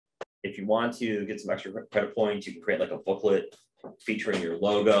if you want to get some extra credit points, you can create like a booklet featuring your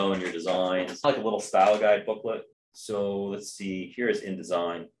logo and your design. It's like a little style guide booklet. So let's see, here's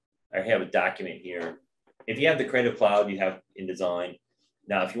InDesign. I have a document here. If you have the Creative Cloud, you have InDesign.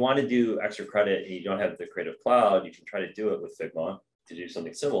 Now, if you want to do extra credit and you don't have the Creative Cloud, you can try to do it with Figma to do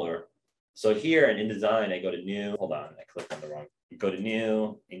something similar. So here in InDesign, I go to new, hold on, I clicked on the wrong. You go to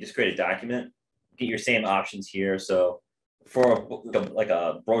new and just create a document, get your same options here. So for like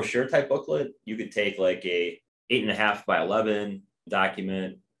a brochure type booklet, you could take like a 8.5 by 11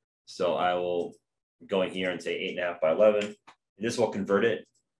 document. So I will go in here and say 8.5 by 11. And this will convert it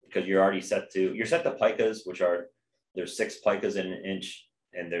because you're set to picas, which are, there's 6 picas in an inch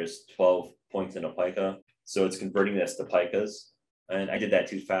and there's 12 points in a pica. So it's converting this to picas. And I did that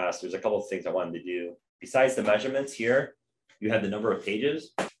too fast. There's a couple of things I wanted to do. Besides the measurements here, you have the number of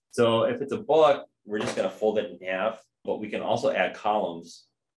pages. So if it's a book, we're just going to fold it in half, but we can also add columns.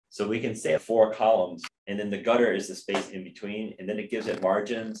 So we can say 4 columns, and then the gutter is the space in between, and then it gives it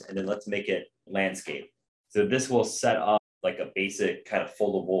margins, and then let's make it landscape. So this will set up like a basic kind of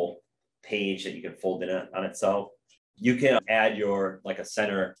foldable page that you can fold in on itself. You can add your like a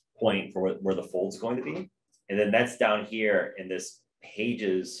center point for where the fold's going to be. And then that's down here in this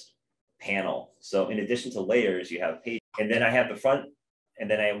pages panel. So in addition to layers, you have pages. And then I have the front, and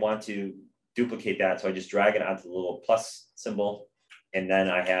then I want to duplicate that. So I just drag it onto the little plus symbol. And then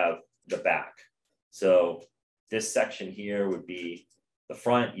I have the back. So this section here would be the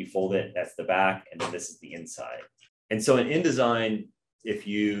front, you fold it, that's the back, and then this is the inside. And so in InDesign, if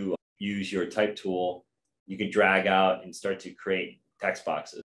you use your type tool, you can drag out and start to create text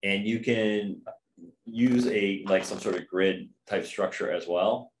boxes. And you can use some sort of grid type structure as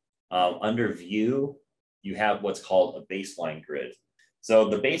well. Under view, you have what's called a baseline grid. So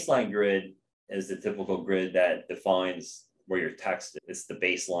the baseline grid is the typical grid that defines where your text is, the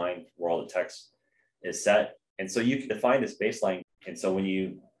baseline where all the text is set. And so you can define this baseline. And so when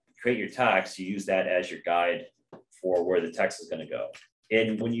you create your text, you use that as your guide for where the text is going to go.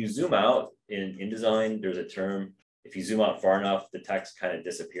 And when you zoom out in InDesign, there's a term. If you zoom out far enough, the text kind of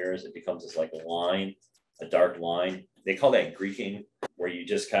disappears. It becomes this like a line, a dark line. They call that Greeking, where you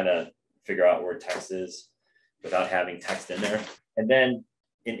just kind of figure out where text is without having text in there. And then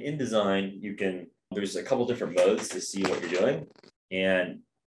in InDesign, there's a couple different modes to see what you're doing. And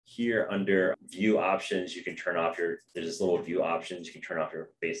here under view options, you can turn off there's this little view options, you can turn off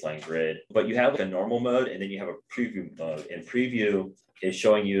your baseline grid. But you have like a normal mode, and then you have a preview mode. And preview is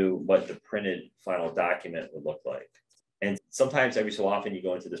showing you what the printed final document would look like. And sometimes every so often you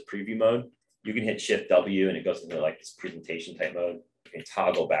go into this preview mode, you can hit Shift W and it goes into like this presentation type mode. You can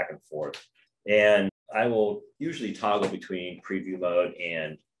toggle back and forth. And I will usually toggle between preview mode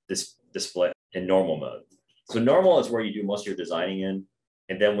and this display in normal mode. So normal is where you do most of your designing in.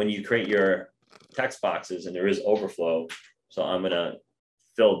 And then when you create your text boxes, and there is overflow, so I'm going to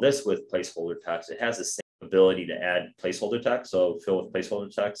fill this with placeholder text. It has the same ability to add placeholder text. So fill with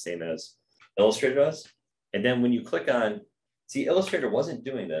placeholder text, same as Illustrator does. And then when you click on, see, Illustrator wasn't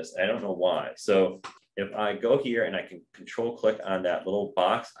doing this. I don't know why. So if I go here and I can control click on that little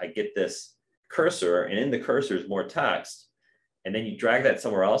box, I get this cursor, and in the cursor is more text. And then you drag that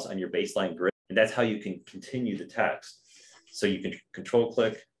somewhere else on your baseline grid. And that's how you can continue the text. So you can control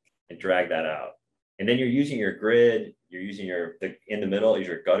click and drag that out. And then you're using your grid, you're using in the middle is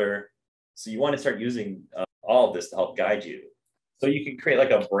your gutter. So you want to start using all of this to help guide you. So you can create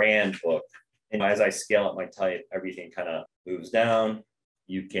like a brand book. And as I scale up my type, everything kind of moves down.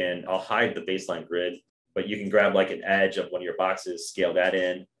 I'll hide the baseline grid, but you can grab like an edge of one of your boxes, scale that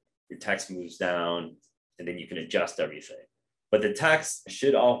in, your text moves down, and then you can adjust everything. But the text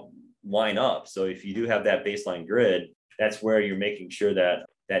should all line up. So if you do have that baseline grid, that's where you're making sure that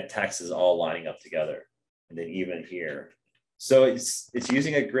that text is all lining up together. And then even here. So it's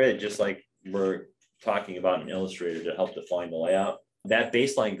using a grid just like we're talking about in Illustrator to help define the layout. That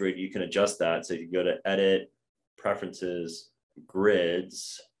baseline grid, you can adjust that. So you can go to Edit, Preferences,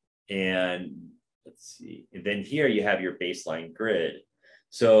 Grids, and let's see. And then here you have your baseline grid.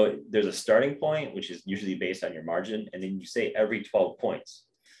 So there's a starting point, which is usually based on your margin. And then you say every 12 points.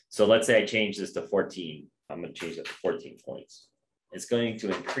 So let's say I change this to 14. I'm going to change it to 14 points. It's going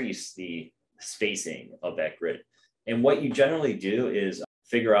to increase the spacing of that grid. And what you generally do is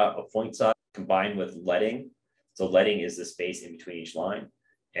figure out a point size combined with leading. So leading is the space in between each line.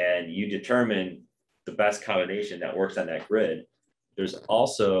 And you determine the best combination that works on that grid. There's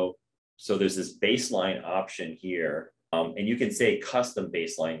this baseline option here. And you can say custom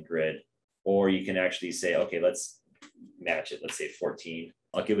baseline grid, or you can actually say, okay, let's match it. Let's say 14.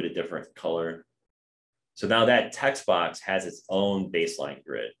 I'll give it a different color. So now that text box has its own baseline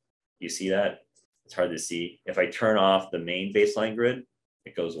grid. You see that? It's hard to see. If I turn off the main baseline grid,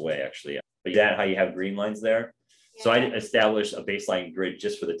 it goes away actually. But is that how you have green lines there? Yeah. So I established a baseline grid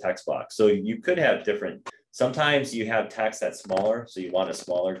just for the text box. So you could have different, sometimes you have text that's smaller, so you want a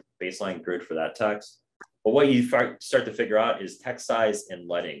smaller baseline grid for that text. But what you start to figure out is text size and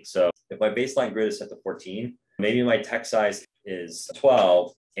leading. So if my baseline grid is set to 14, maybe my text size is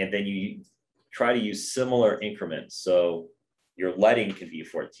 12, and then you try to use similar increments. So your leading can be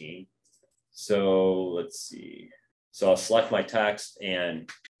 14. So let's see. So I'll select my text, and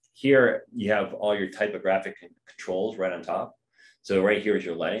here you have all your typographic controls right on top. So right here is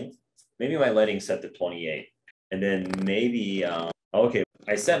your leading. Maybe my leading set to 28. And then maybe, okay,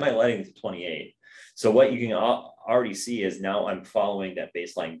 I set my leading to 28. So what you can already see is now I'm following that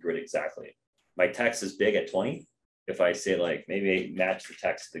baseline grid exactly. My text is big at 20. If I say like, maybe I match the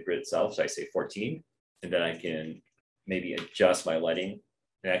text to the grid itself, so I say 14, and then I can maybe adjust my leading.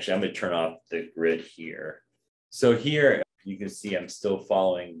 And actually, I'm going to turn off the grid here. So here you can see I'm still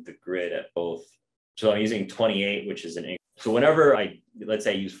following the grid at both. So I'm using 28, which is an, so whenever let's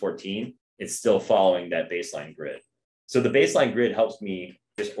say I use 14, it's still following that baseline grid. So the baseline grid helps me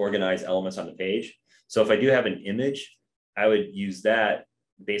just organize elements on the page. So if I do have an image, I would use that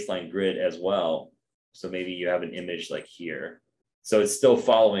baseline grid as well. So maybe you have an image like here. So it's still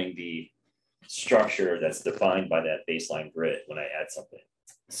following the structure that's defined by that baseline grid when I add something.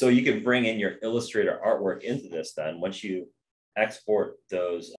 So you can bring in your Illustrator artwork into this then. Once you export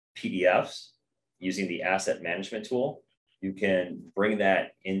those PDFs using the asset management tool, you can bring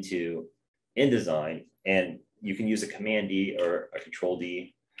that into InDesign, and you can use a Command D or a Control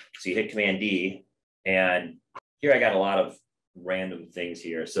D. So you hit Command D, and here I got a lot of random things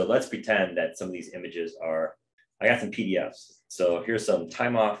here. So let's pretend that some of these images are, I got some PDFs. So here's some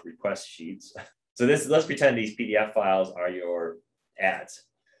time off request sheets. So let's pretend these PDF files are your ads.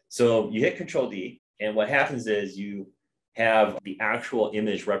 So you hit Control D, and what happens is you have the actual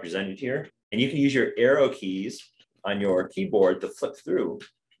image represented here, and you can use your arrow keys on your keyboard to flip through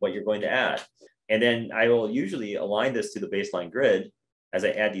what you're going to add. And then I will usually align this to the baseline grid as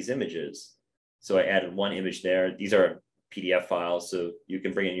I add these images. So I added one image there. These are PDF files, so you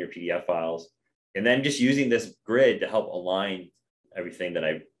can bring in your PDF files. And then just using this grid to help align everything that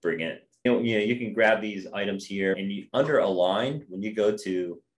I bring in. You can grab these items here, and under align, when you go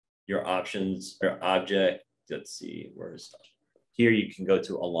to your options or object, let's see, where's here, you can go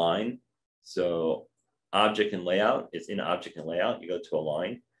to align. So object and layout, it's in object and layout, you go to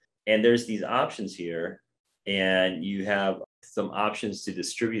align. And there's these options here, and you have some options to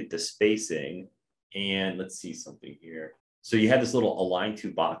distribute the spacing. And let's see something here. So you have this little align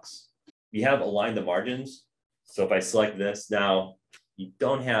to box. You have align the margins. So if I select this now, you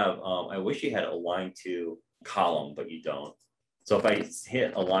don't have, I wish you had align to column, but you don't. So if I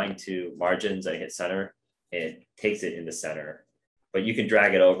hit align to margins, I hit center, it takes it in the center. But you can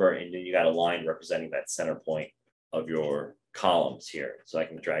drag it over, and then you got a line representing that center point of your columns here. So I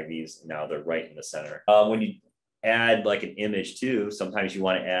can drag these, and now they're right in the center. When you add like an image too, sometimes you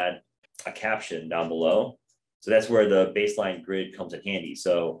want to add a caption down below. So that's where the baseline grid comes in handy.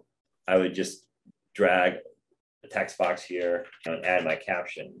 So I would just drag the text box here and add my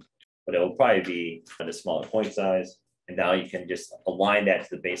caption, but it will probably be at a smaller point size. And now you can just align that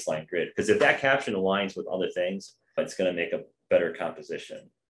to the baseline grid. Because if that caption aligns with other things, it's going to make a better composition.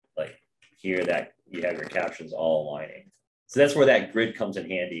 Like here, that you have your captions all aligning. So that's where that grid comes in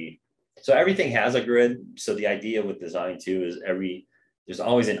handy. So everything has a grid. So the idea with design too is there's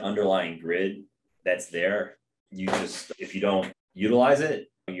always an underlying grid that's there. You just, if you don't utilize it,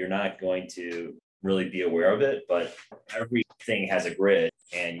 you're not going to really be aware of it. But everything has a grid,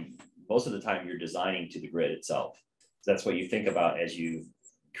 and most of the time you're designing to the grid itself. So that's what you think about as you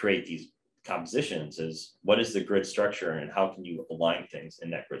create these compositions, is what is the grid structure and how can you align things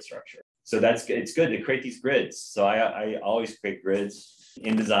in that grid structure. So it's good to create these grids. So I always create grids.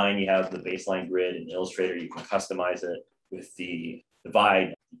 In InDesign, you have the baseline grid. In Illustrator, you can customize it with the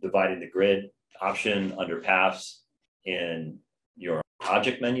dividing the grid option under paths in your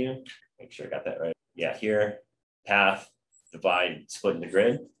object menu. Make sure I got that right. Yeah, here, path, divide, split in the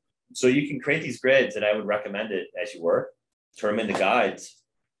grid. So you can create these grids, and I would recommend it as you work. Turn them into guides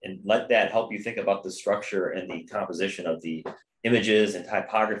and let that help you think about the structure and the composition of the images and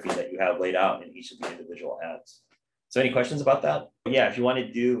typography that you have laid out in each of the individual ads. So any questions about that? Yeah, if you want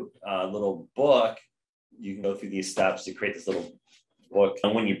to do a little book, you can go through these steps to create this little book.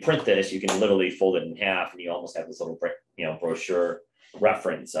 And when you print this, you can literally fold it in half, and you almost have this little brochure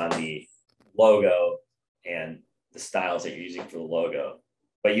reference on the logo and the styles that you're using for the logo.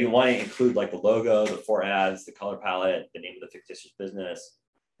 But you want to include like the logo, the 4 ads, the color palette, the name of the fictitious business,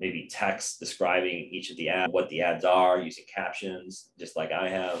 maybe text describing each of the ads, what the ads are, using captions, just like I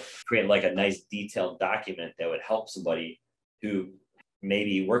have. Create like a nice detailed document that would help somebody who may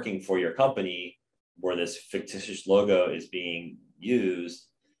be working for your company where this fictitious logo is being used,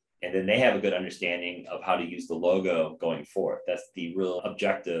 and then they have a good understanding of how to use the logo going forward. That's the real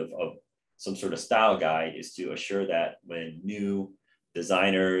objective of some sort of style guide, is to assure that when new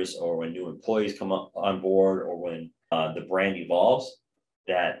designers or when new employees come up on board, or when the brand evolves,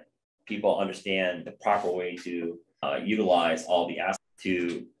 that people understand the proper way to utilize all the assets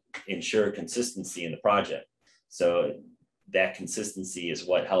to ensure consistency in the project. So that consistency is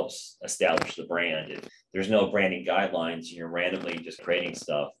what helps establish the brand. If there's no branding guidelines and you're randomly just creating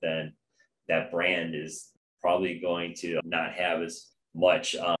stuff, then that brand is probably going to not have as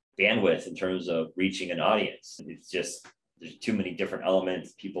much bandwidth in terms of reaching an audience. It's just, there's too many different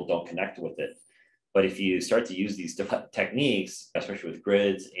elements, people don't connect with it. But if you start to use these different techniques, especially with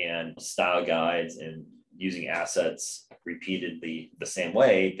grids and style guides and using assets repeatedly the same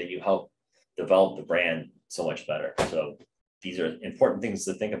way, then you help develop the brand so much better. So these are important things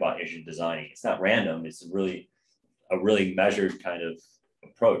to think about as you're designing. It's not random, it's really a really measured kind of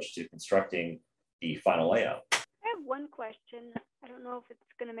approach to constructing the final layout. I have one question. I don't know if it's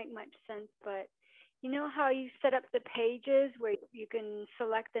going to make much sense, but you know how you set up the pages where you can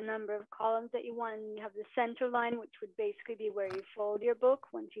select the number of columns that you want, and you have the center line, which would basically be where you fold your book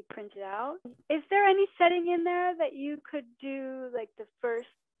once you print it out. Is there any setting in there that you could do like the first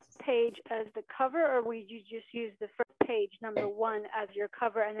page as the cover, or would you just use the first page, number 1, as your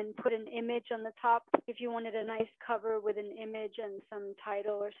cover, and then put an image on the top if you wanted a nice cover with an image and some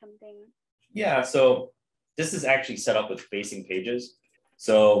title or something? Yeah, so this is actually set up with facing pages.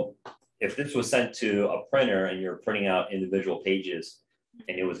 So if this was sent to a printer and you're printing out individual pages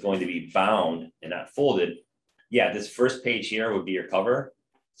and it was going to be bound and not folded, yeah, this first page here would be your cover.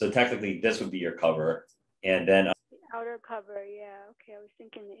 So technically this would be your cover. And then the outer cover, yeah, okay, I was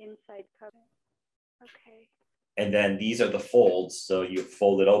thinking the inside cover. Okay. And then these are the folds. So you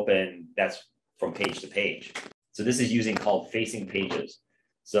fold it open, that's from page to page. So this is using called facing pages.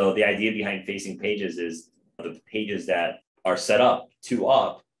 So the idea behind facing pages is the pages that are set up two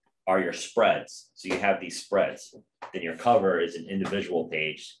up are your spreads. So you have these spreads. Then your cover is an individual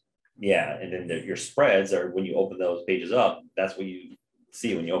page. Yeah, and then your spreads are when you open those pages up, that's what you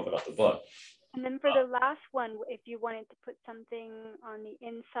see when you open up the book. And then for the last one, if you wanted to put something on the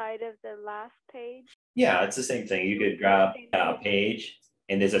inside of the last page? Yeah, it's the same thing. You could grab a page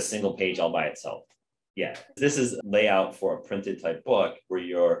and there's a single page all by itself. Yeah, this is a layout for a printed type book where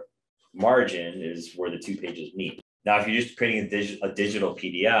your margin is where the two pages meet. Now, if you're just creating a digital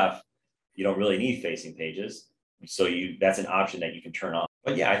PDF, you don't really need facing pages. So that's an option that you can turn on.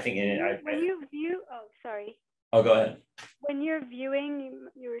 But yeah, I think when you view, oh, sorry. Oh, go ahead. When you're viewing,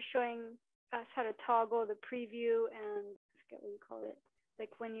 you were showing us how to toggle the preview and I forget what you call it. Like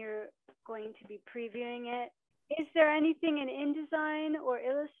when you're going to be previewing it. Is there anything in InDesign or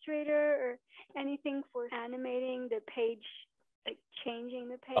Illustrator or anything for animating the page, like changing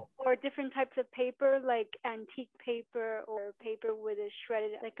the page, or different types of paper, like antique paper or paper with a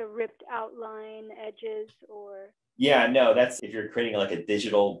shredded, like a ripped outline edges, or? Yeah, no, that's if you're creating like a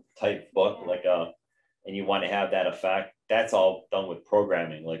digital type book, yeah. And you want to have that effect, that's all done with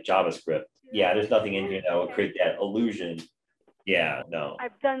programming, like JavaScript. Yeah, there's nothing in here that will create that illusion. Yeah, no.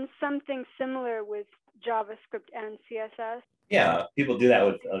 I've done something similar with JavaScript and CSS. Yeah, people do that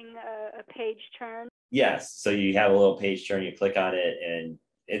with a page turn. Yes, so you have a little page turn, you click on it, and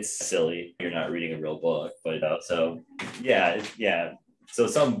it's silly. You're not reading a real book, but so yeah, So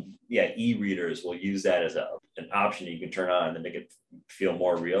some e-readers will use that as an option you can turn on to make it feel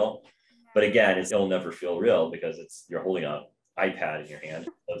more real. But again, it'll never feel real because you're holding an iPad in your hand.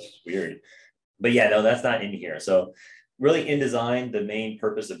 That's weird. But yeah, no, that's not in here. So really InDesign, the main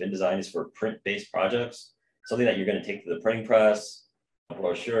purpose of InDesign is for print-based projects, something that you're going to take to the printing press,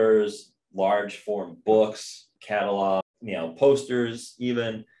 brochures, large form books, catalog, posters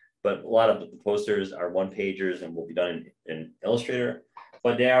even, but a lot of the posters are one-pagers and will be done in Illustrator.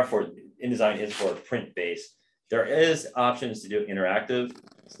 But InDesign is for print-based. There is options to do interactive.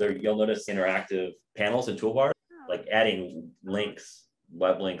 So you'll notice interactive panels and toolbars, like adding links,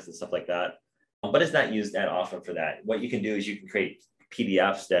 web links and stuff like that. But it's not used that often for that. What you can do is you can create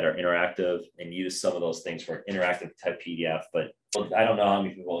PDFs that are interactive and use some of those things for interactive type PDF. But I don't know how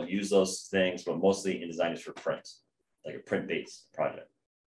many people use those things, but mostly InDesign is for print, like a print-based project.